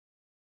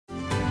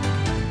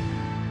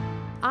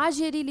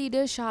RJD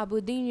leader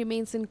Shahabuddin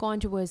remains in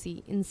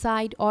controversy,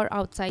 inside or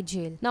outside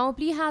jail. Now, a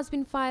plea has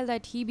been filed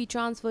that he be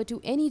transferred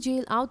to any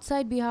jail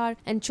outside Bihar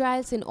and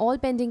trials in all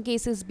pending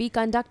cases be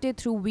conducted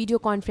through video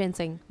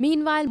conferencing.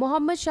 Meanwhile,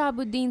 Mohammad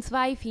Shahabuddin's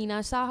wife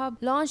Heena Shahab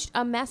launched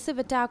a massive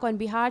attack on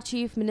Bihar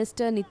Chief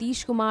Minister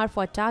Nitish Kumar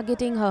for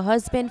targeting her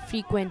husband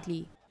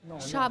frequently.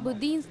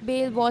 Shahabuddin's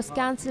bail was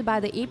cancelled by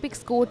the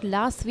Apex Court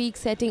last week,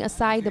 setting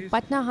aside the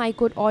Patna High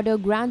Court order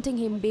granting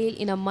him bail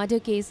in a murder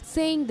case,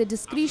 saying the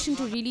discretion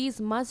to release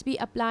must be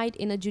applied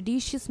in a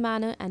judicious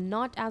manner and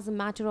not as a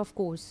matter of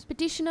course.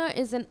 Petitioner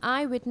is an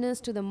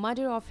eyewitness to the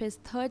murder of his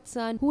third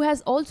son, who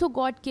has also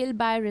got killed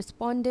by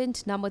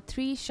respondent number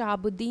 3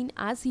 Shahabuddin,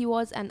 as he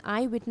was an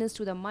eyewitness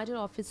to the murder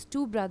of his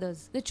two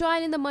brothers. The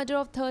trial in the murder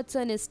of third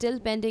son is still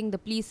pending, the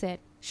plea said.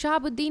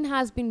 Shahabuddin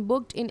has been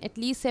booked in at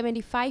least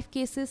 75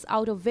 cases,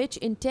 out of which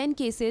in 10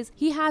 cases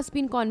he has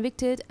been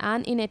convicted,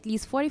 and in at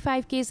least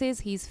 45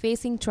 cases he is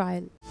facing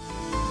trial.